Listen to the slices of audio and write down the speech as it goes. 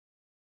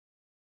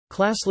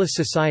Classless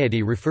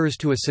society refers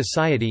to a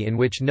society in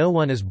which no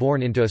one is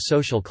born into a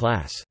social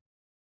class.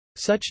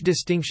 Such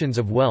distinctions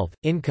of wealth,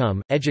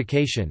 income,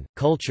 education,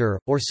 culture,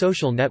 or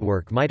social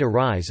network might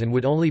arise and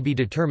would only be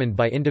determined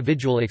by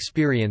individual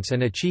experience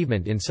and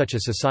achievement in such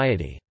a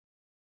society.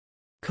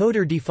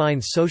 Coder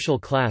defines social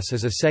class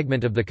as a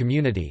segment of the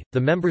community,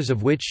 the members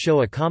of which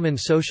show a common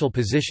social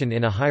position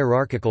in a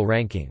hierarchical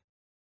ranking.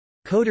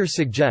 Coder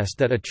suggests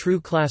that a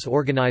true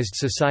class-organized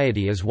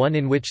society is one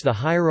in which the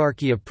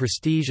hierarchy of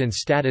prestige and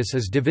status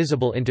is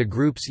divisible into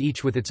groups,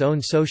 each with its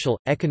own social,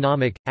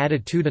 economic,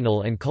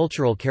 attitudinal and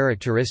cultural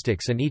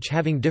characteristics and each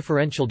having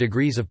differential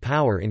degrees of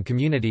power in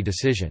community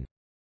decision.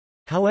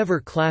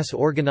 However,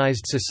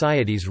 class-organized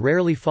societies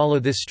rarely follow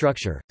this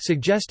structure,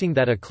 suggesting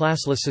that a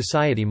classless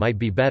society might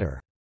be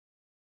better.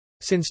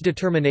 Since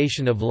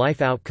determination of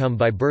life outcome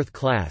by birth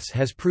class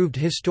has proved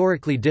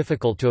historically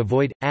difficult to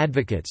avoid,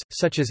 advocates,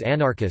 such as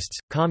anarchists,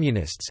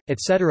 communists,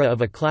 etc.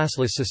 of a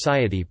classless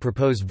society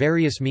propose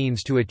various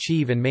means to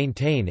achieve and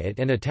maintain it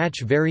and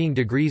attach varying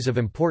degrees of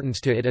importance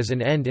to it as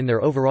an end in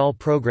their overall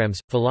programs.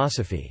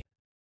 Philosophy.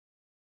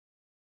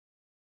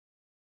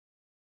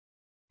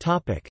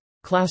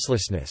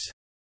 Classlessness.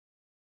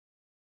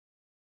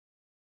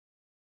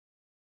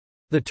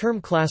 The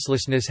term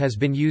classlessness has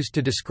been used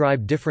to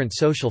describe different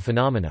social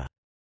phenomena.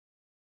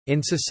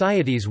 In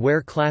societies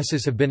where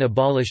classes have been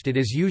abolished, it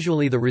is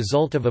usually the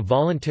result of a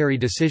voluntary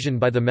decision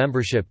by the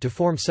membership to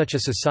form such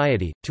a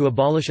society, to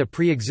abolish a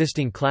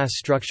pre-existing class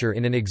structure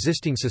in an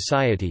existing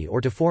society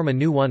or to form a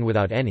new one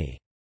without any.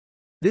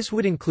 This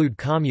would include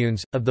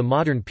communes, of the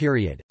modern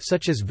period,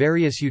 such as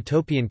various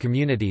utopian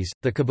communities,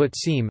 the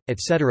kibbutzim,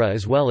 etc.,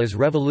 as well as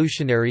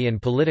revolutionary and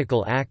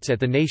political acts at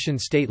the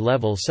nation-state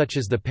level such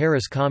as the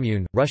Paris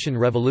Commune, Russian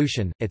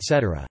Revolution,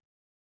 etc.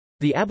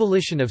 The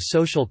abolition of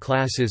social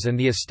classes and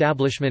the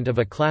establishment of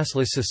a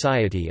classless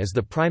society is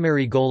the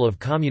primary goal of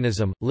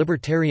communism,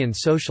 libertarian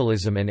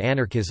socialism and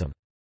anarchism.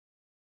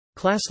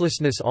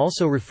 Classlessness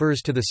also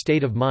refers to the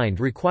state of mind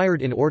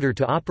required in order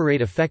to operate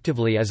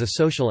effectively as a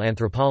social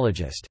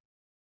anthropologist.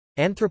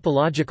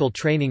 Anthropological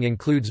training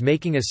includes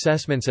making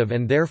assessments of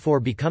and therefore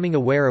becoming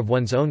aware of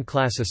one's own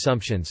class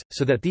assumptions,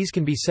 so that these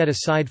can be set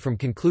aside from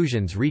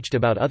conclusions reached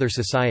about other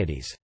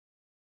societies.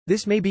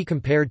 This may be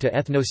compared to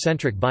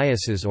ethnocentric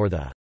biases or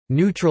the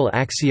neutral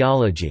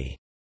axiology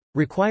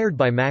required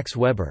by Max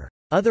Weber.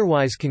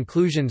 Otherwise,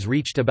 conclusions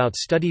reached about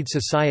studied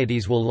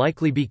societies will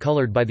likely be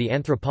colored by the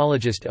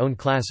anthropologist's own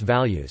class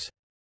values.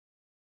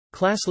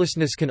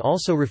 Classlessness can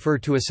also refer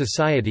to a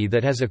society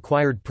that has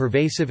acquired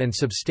pervasive and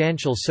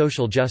substantial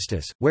social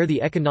justice, where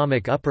the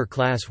economic upper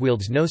class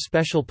wields no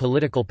special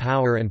political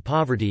power and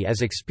poverty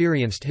as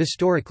experienced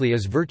historically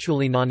is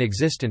virtually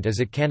non-existent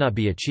as it cannot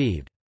be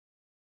achieved.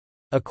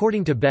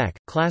 According to Beck,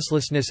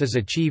 classlessness is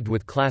achieved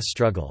with class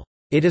struggle.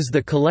 It is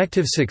the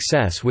collective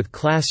success with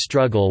class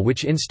struggle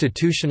which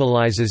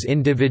institutionalizes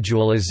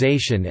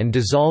individualization and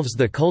dissolves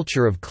the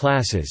culture of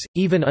classes,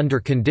 even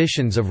under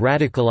conditions of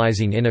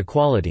radicalizing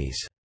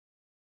inequalities.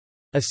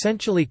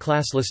 Essentially,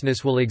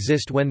 classlessness will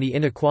exist when the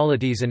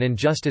inequalities and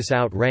injustice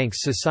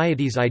outranks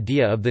society's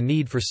idea of the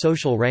need for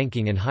social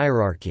ranking and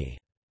hierarchy.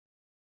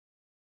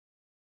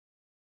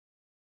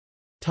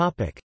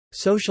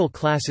 Social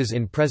classes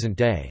in present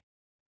day.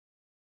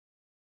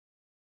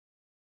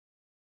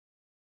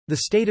 The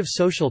state of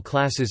social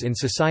classes in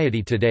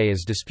society today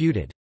is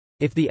disputed.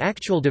 If the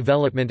actual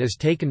development is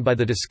taken by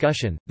the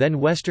discussion, then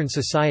Western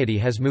society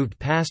has moved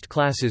past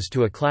classes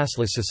to a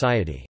classless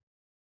society.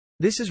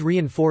 This is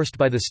reinforced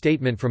by the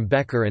statement from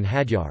Becker and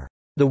Hadjar.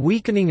 The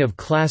weakening of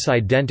class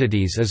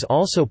identities is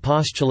also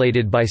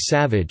postulated by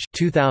Savage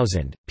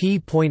 2000,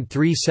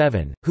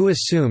 p.37, who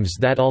assumes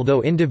that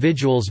although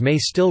individuals may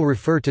still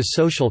refer to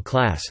social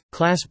class,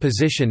 class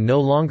position no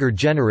longer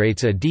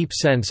generates a deep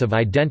sense of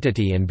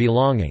identity and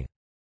belonging.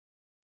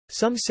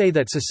 Some say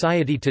that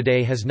society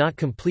today has not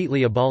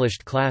completely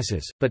abolished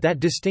classes, but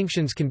that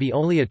distinctions can be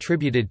only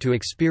attributed to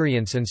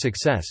experience and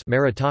success,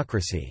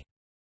 meritocracy.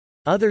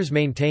 Others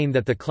maintain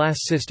that the class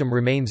system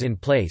remains in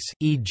place,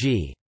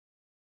 e.g.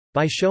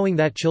 by showing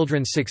that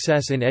children's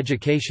success in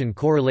education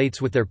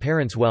correlates with their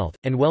parents' wealth,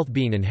 and wealth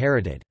being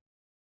inherited.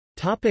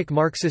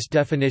 Marxist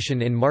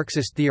definition. In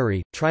Marxist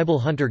theory, tribal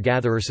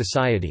hunter-gatherer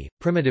society,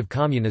 primitive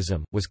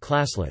communism, was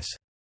classless.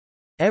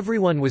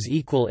 Everyone was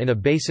equal in a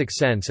basic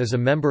sense as a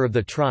member of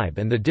the tribe,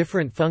 and the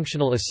different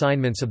functional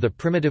assignments of the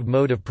primitive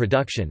mode of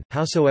production,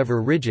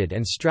 howsoever rigid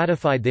and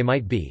stratified they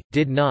might be,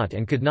 did not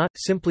and could not,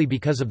 simply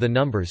because of the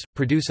numbers,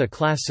 produce a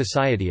class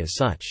society as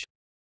such.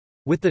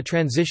 With the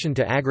transition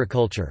to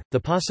agriculture,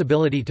 the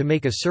possibility to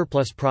make a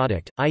surplus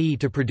product, i.e.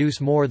 to produce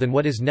more than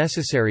what is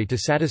necessary to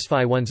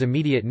satisfy one's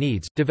immediate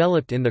needs,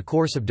 developed in the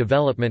course of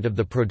development of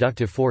the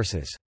productive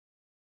forces.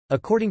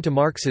 According to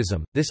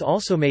Marxism, this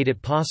also made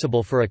it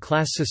possible for a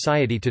class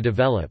society to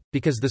develop,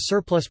 because the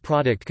surplus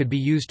product could be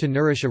used to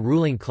nourish a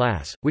ruling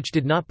class, which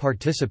did not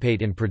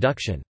participate in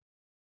production.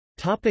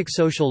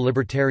 Social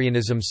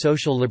libertarianism.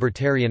 Social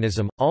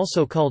libertarianism,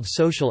 also called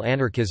social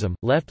anarchism,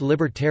 left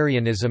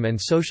libertarianism and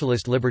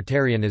socialist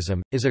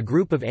libertarianism, is a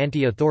group of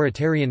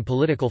anti-authoritarian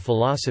political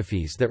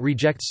philosophies that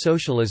rejects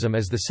socialism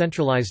as the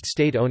centralized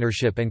state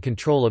ownership and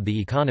control of the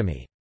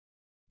economy.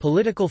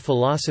 Political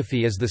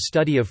philosophy is the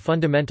study of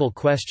fundamental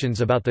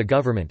questions about the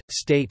government,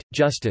 state,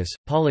 justice,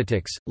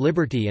 politics,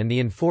 liberty and the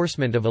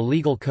enforcement of a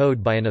legal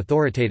code by an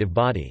authoritative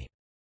body.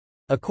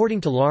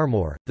 According to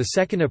Larmor, the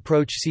second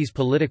approach sees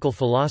political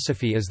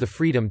philosophy as the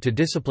freedom to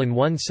discipline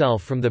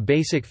oneself from the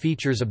basic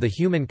features of the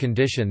human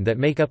condition that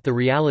make up the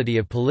reality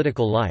of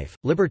political life.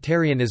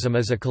 Libertarianism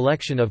is a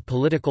collection of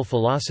political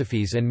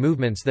philosophies and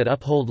movements that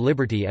uphold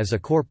liberty as a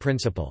core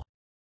principle.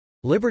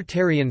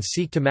 Libertarians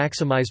seek to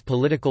maximize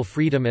political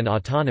freedom and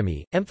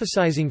autonomy,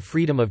 emphasizing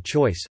freedom of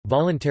choice,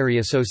 voluntary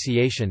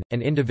association,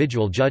 and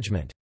individual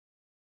judgment.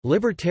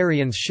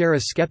 Libertarians share a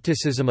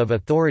skepticism of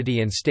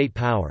authority and state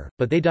power,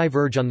 but they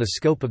diverge on the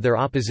scope of their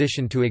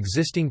opposition to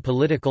existing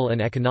political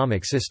and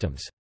economic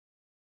systems.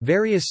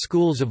 Various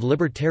schools of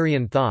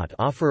libertarian thought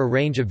offer a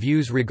range of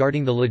views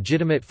regarding the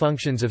legitimate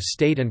functions of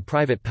state and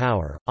private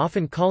power,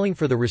 often calling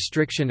for the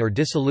restriction or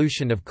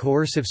dissolution of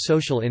coercive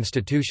social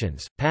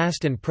institutions.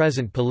 Past and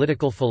present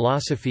political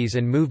philosophies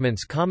and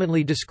movements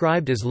commonly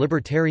described as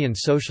libertarian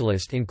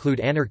socialist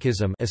include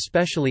anarchism,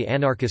 especially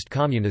anarchist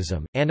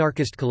communism,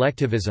 anarchist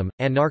collectivism,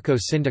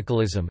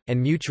 anarcho-syndicalism,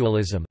 and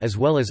mutualism, as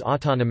well as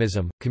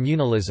autonomism,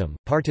 communalism,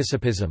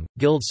 participism,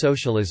 guild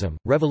socialism,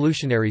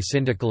 revolutionary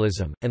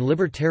syndicalism, and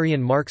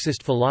libertarian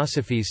Marxist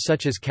philosophies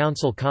such as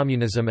council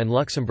communism and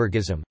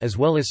Luxemburgism, as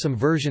well as some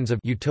versions of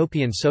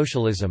utopian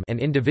socialism and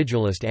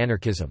individualist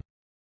anarchism.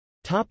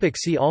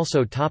 See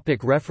also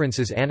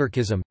References.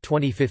 Anarchism,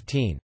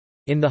 2015.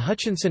 In the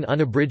Hutchinson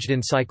Unabridged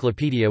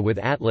Encyclopedia with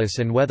Atlas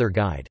and Weather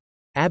Guide.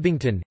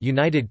 Abington,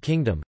 United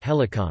Kingdom,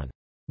 Helicon.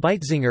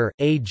 Beitzinger,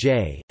 A.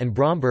 J., and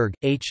Bromberg,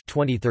 H.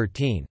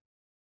 2013.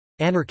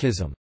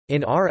 Anarchism.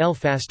 In R. L.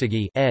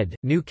 Fastiggi, ed.,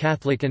 New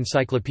Catholic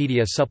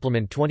Encyclopedia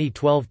Supplement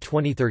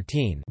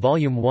 2012-2013,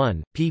 Volume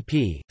 1,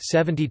 pp.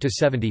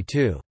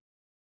 70–72.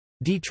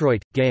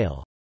 Detroit,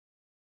 Gale.